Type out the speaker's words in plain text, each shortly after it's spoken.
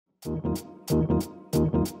Hi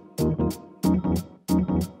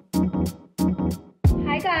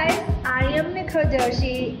guys, I am Nicole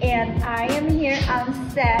Doshi and I am here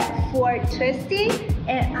on set for Twisty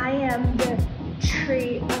and I am the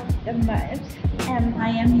treat of the month. And I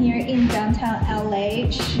am here in downtown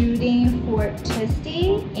LA shooting for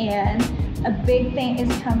Twisty and a big thing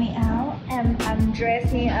is coming out and I'm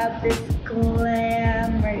dressing up this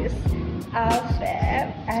glamorous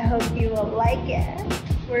outfit. I hope you will like it.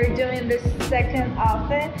 We're doing the second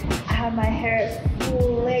outfit. I have my hair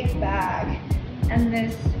slicked back and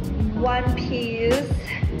this one piece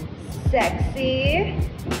sexy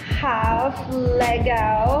half leg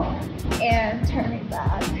out and turn it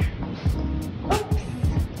back. Oops.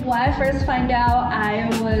 When I first found out I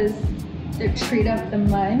was the treat of the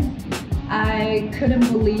month, I couldn't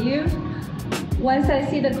believe. Once I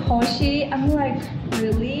see the call sheet, I'm like,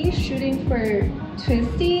 really? Shooting for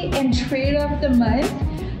Twisty and treat of the month?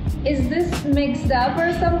 Is this mixed up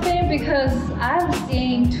or something? Because I'm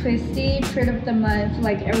seeing Twisty, treat of the month,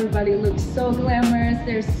 like everybody looks so glamorous,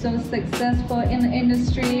 they're so successful in the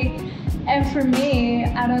industry. And for me,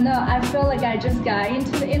 I don't know, I feel like I just got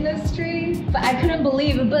into the industry, but I couldn't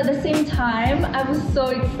believe it. But at the same time, I was so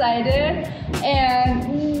excited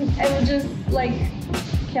and I was just like,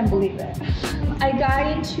 can't believe it. I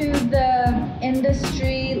got into the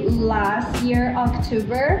industry last year,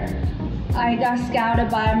 October. I got scouted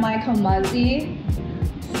by Michael Muzzy.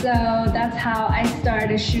 So that's how I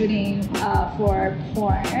started shooting for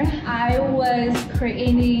porn. I was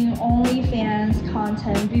creating OnlyFans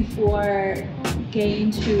content before getting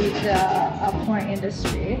to the porn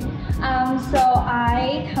industry. So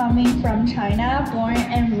I, coming from China, born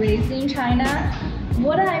and raised in China,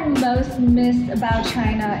 what I most miss about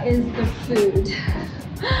China is the food.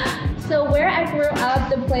 So where I grew up,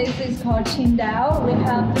 the place is called Qingdao. We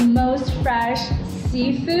have the most fresh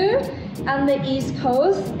seafood on the East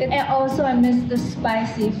Coast. And also I miss the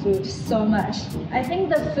spicy food so much. I think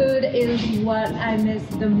the food is what I miss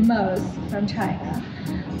the most from China.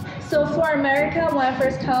 So for America, when I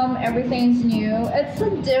first come, everything's new. It's so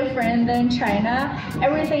different than China.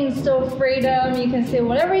 Everything's so freedom. You can say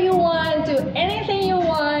whatever you want, do anything you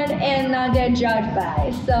want, and not get judged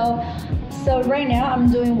by. So right now,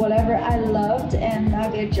 I'm doing whatever I loved and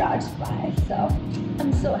not get judged by. So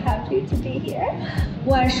I'm so happy to be here.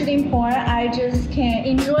 When I'm shooting porn, I just can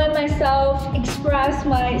enjoy myself, express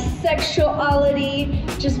my sexuality,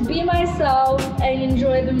 just be myself and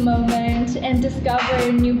enjoy the moment and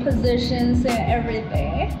discover new positions and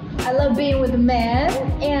everything. I love being with a man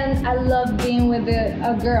and I love being with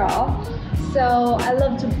a girl. So I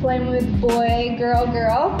love to play with boy, girl.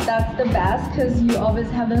 That's the best because you always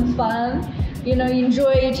having fun. You know, you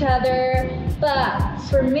enjoy each other. But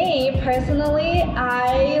for me personally,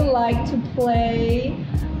 I like to play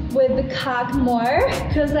with the cock more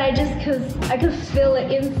because I could feel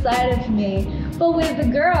it inside of me. But with the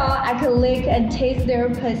girl, I could lick and taste their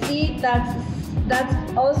pussy.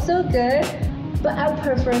 That's also good. But I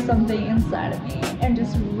prefer something inside of me and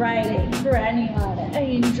just grinding on it. I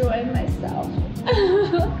enjoy myself.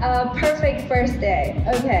 Perfect first day.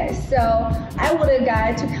 Okay, so I want a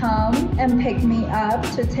guy to come and pick me up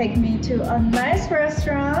to take me to a nice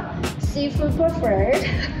restaurant, seafood preferred.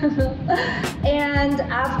 And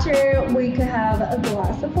after we could have a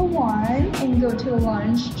glass of wine and go to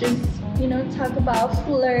lunch, just talk about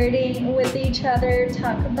flirting with each other,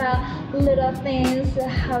 talk about little things,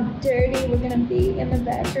 how dirty we're gonna be in the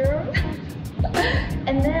bedroom.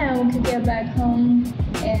 And then we could get back home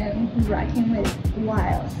and rocking with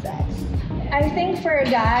wild sex. I think for a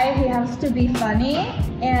guy, he has to be funny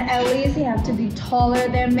and at least he has to be taller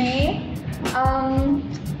than me.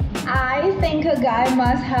 I think a guy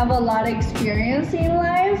must have a lot of experience in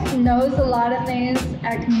life, knows a lot of things,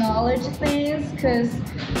 acknowledge things, because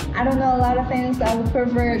I don't know a lot of things. I would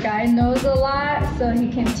prefer a guy knows a lot so he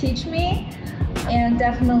can teach me, and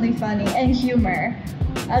definitely funny and humor.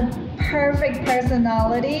 A perfect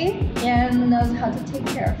personality and knows how to take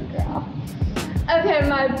care of a girl. Okay,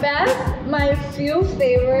 my few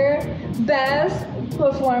favorite best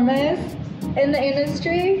performance in the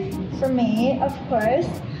industry for me, of course.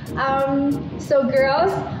 So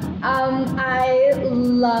girls, I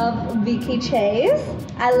love Vicky Chase.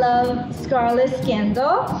 I love Scarlet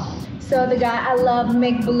Scandal. So the guy I love,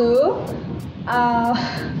 Mick Blue,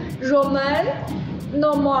 Roman,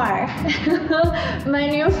 No More,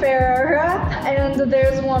 Manu Ferreira, and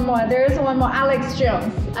there's one more, Alex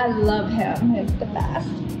Jones. I love him, he's the best.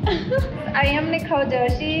 I am Nicole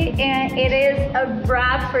Doshi, and it is a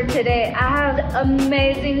wrap for today. I had an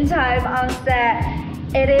amazing time on set.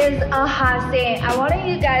 It is a hot scene. I wanted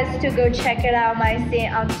you guys to go check it out, my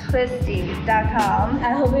scene on Twistys.com. I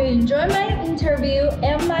hope you enjoyed my interview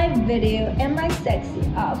and my video and my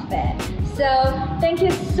sexy outfit. So thank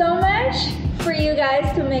you so much for you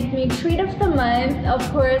guys to make me treat of the month. Of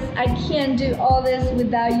course, I can't do all this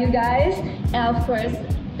without you guys. And of course,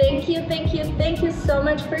 thank you so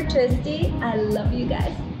much for Twisty. I love you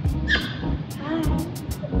guys.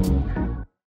 Bye.